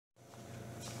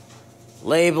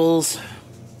Labels.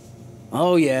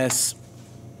 Oh, yes.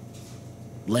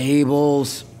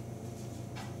 Labels.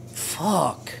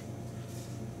 Fuck.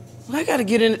 I gotta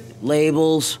get in.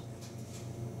 Labels.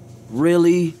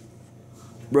 Really?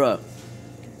 Bruh.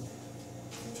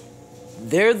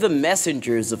 They're the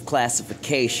messengers of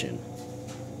classification.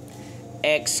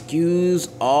 Excuse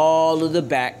all of the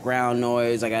background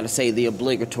noise. I gotta say the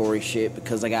obligatory shit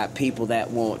because I got people that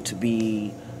want to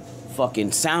be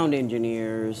fucking sound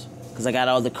engineers. Because I got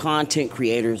all the content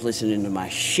creators listening to my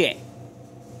shit.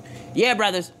 Yeah,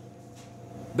 brothers.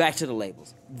 Back to the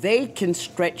labels. They can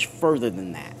stretch further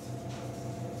than that.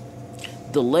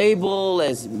 The label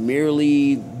as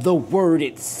merely the word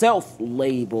itself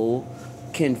label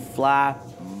can fly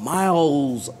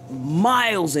miles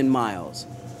and miles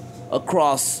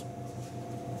across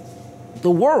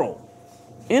the world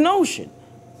in ocean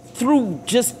through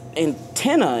just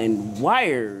antenna and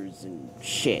wires and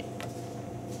shit.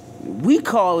 We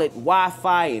call it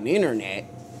Wi-Fi and internet.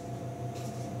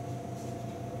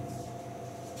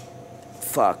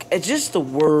 Fuck, it's just the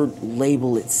word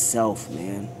label itself,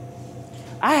 man.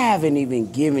 I haven't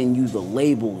even given you the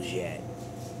labels yet.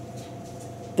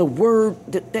 The word,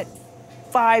 that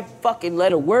 5 fucking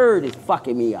letter word is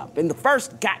fucking me up in the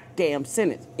first goddamn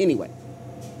sentence. Anyway,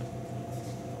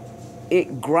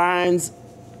 it grinds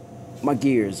my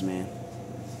gears, man.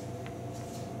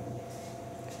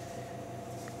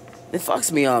 It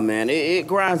fucks me up, man. It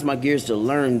grinds my gears to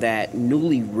learn that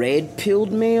newly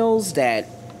red-pilled males that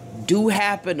do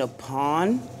happen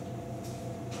upon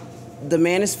the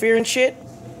manosphere and shit,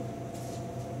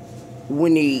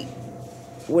 when they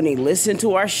listen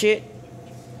to our shit.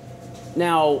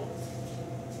 Now,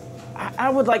 I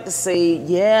would like to say,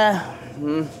 yeah,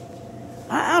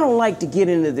 I don't like to get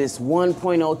into this 1.0,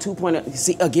 2.0.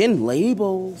 See, again,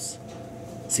 labels.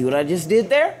 See what I just did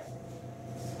there?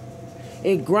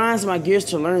 It grinds my gears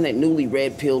to learn that newly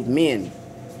red-pilled men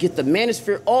get the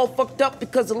manosphere all fucked up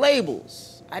because of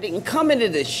labels. I didn't come into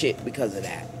this shit because of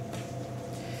that.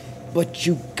 But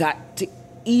you got to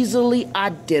easily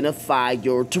identify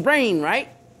your terrain, right?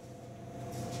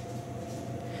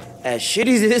 As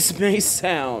shitty as this may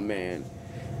sound, man,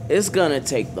 it's gonna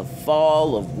take the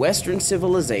fall of Western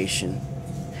civilization,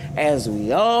 as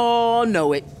we all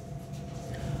know it,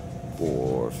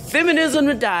 for feminism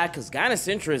to die, because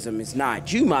gynocentrism is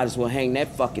not. You might as well hang that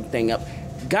fucking thing up.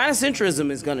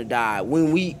 Gynocentrism is gonna die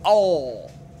when we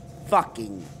all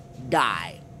fucking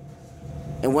die.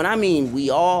 And when I mean we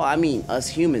all, I mean us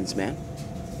humans, man.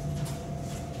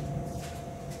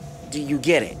 Do you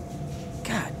get it?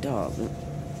 God, dog.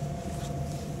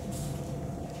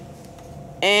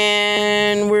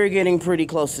 And we're getting pretty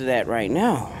close to that right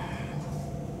now.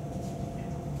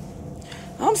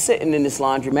 I'm sitting in this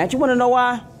laundromat. You want to know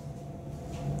why?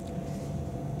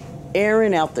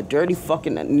 Airing out the dirty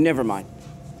fucking... Never mind.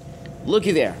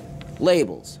 Looky there.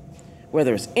 Labels.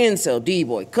 Whether it's incel,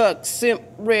 D-boy, cuck, simp,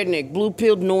 redneck,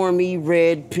 blue-pilled normie,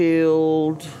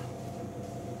 red-pilled...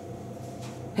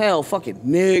 Hell, fucking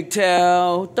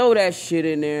MGTOW. Throw that shit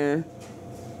in there.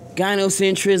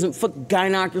 Gynocentrism, fuck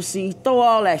gynocracy. Throw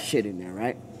all that shit in there,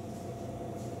 right?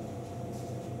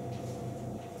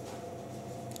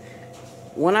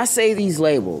 When I say these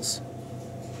labels,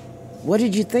 what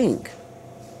did you think?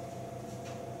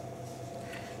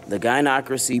 The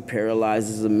gynocracy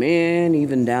paralyzes a man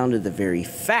even down to the very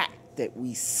fact that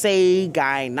we say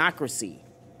gynocracy.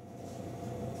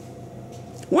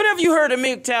 When have you heard a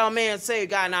MGTOW man say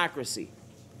gynocracy?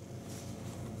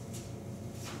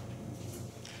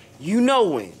 You know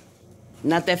when.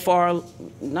 Not that far off,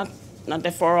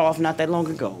 not that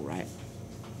long ago, right?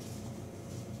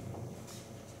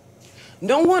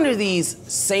 No wonder these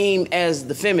same as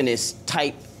the feminist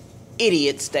type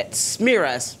idiots that smear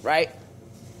us, right?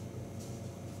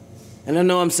 And I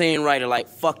know I'm saying right, or like,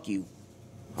 fuck you.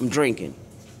 I'm drinking.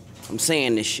 I'm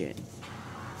saying this shit.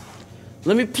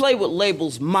 Let me play with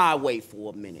labels my way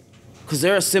for a minute. Because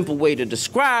they're a simple way to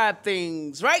describe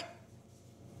things, right?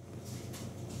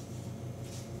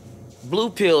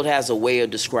 Blue Pill has a way of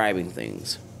describing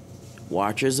things.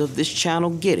 Watchers of this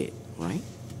channel get it, right?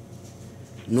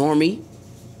 Normie,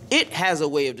 it has a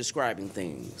way of describing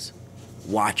things.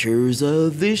 Watchers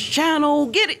of this channel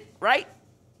get it, right?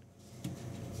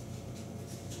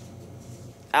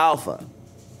 Alpha,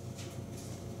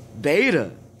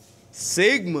 Beta,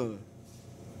 Sigma,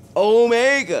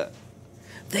 Omega.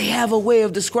 They have a way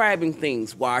of describing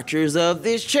things. Watchers of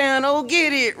this channel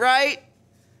get it, right?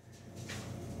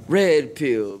 Red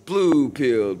pill, blue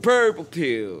pill, purple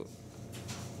pill.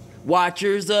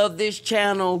 Watchers of this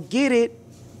channel get it,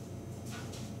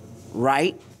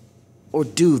 right? Or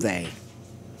do they?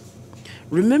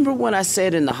 Remember when I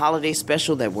said in the holiday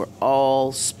special that we're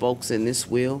all spokes in this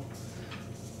wheel?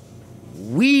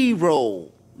 We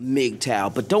roll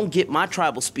MGTOW, but don't get my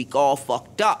tribal speak all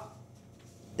fucked up.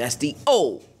 That's the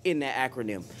O in that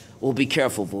acronym. Well, be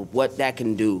careful of what that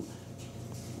can do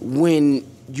when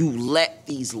you let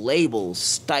these labels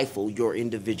stifle your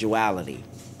individuality.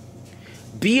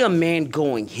 Be a man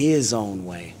going his own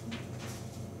way.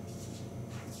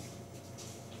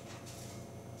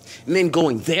 Men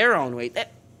going their own way.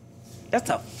 That's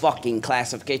a fucking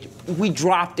classification. We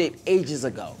dropped it ages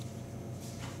ago.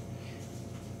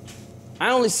 I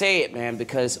only say it, man,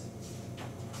 because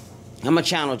I'm a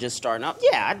channel just starting up.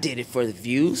 Yeah, I did it for the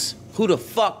views. Who the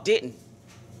fuck didn't?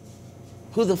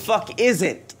 Who the fuck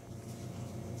isn't?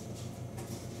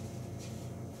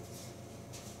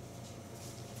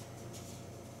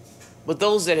 But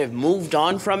those that have moved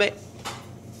on from it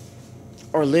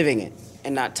are living it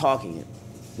and not talking it.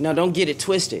 Now, don't get it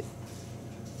twisted.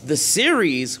 The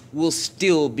series will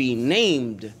still be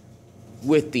named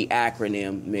with the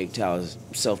acronym MGTOW's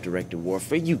self-directed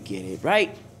warfare. You get it,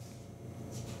 right?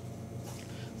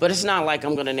 But it's not like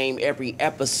I'm going to name every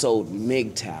episode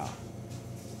MGTOW.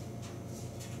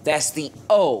 That's the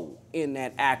O in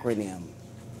that acronym.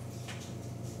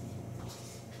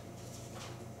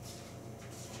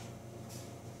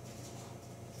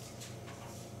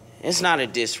 It's not a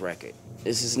diss record.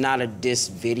 This is not a diss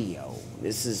video.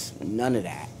 This is none of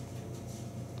that.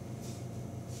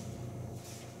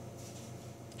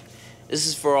 This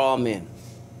is for all men.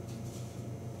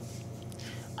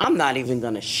 I'm not even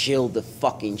gonna shield the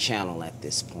fucking channel at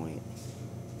this point.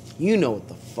 You know what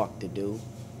the fuck to do.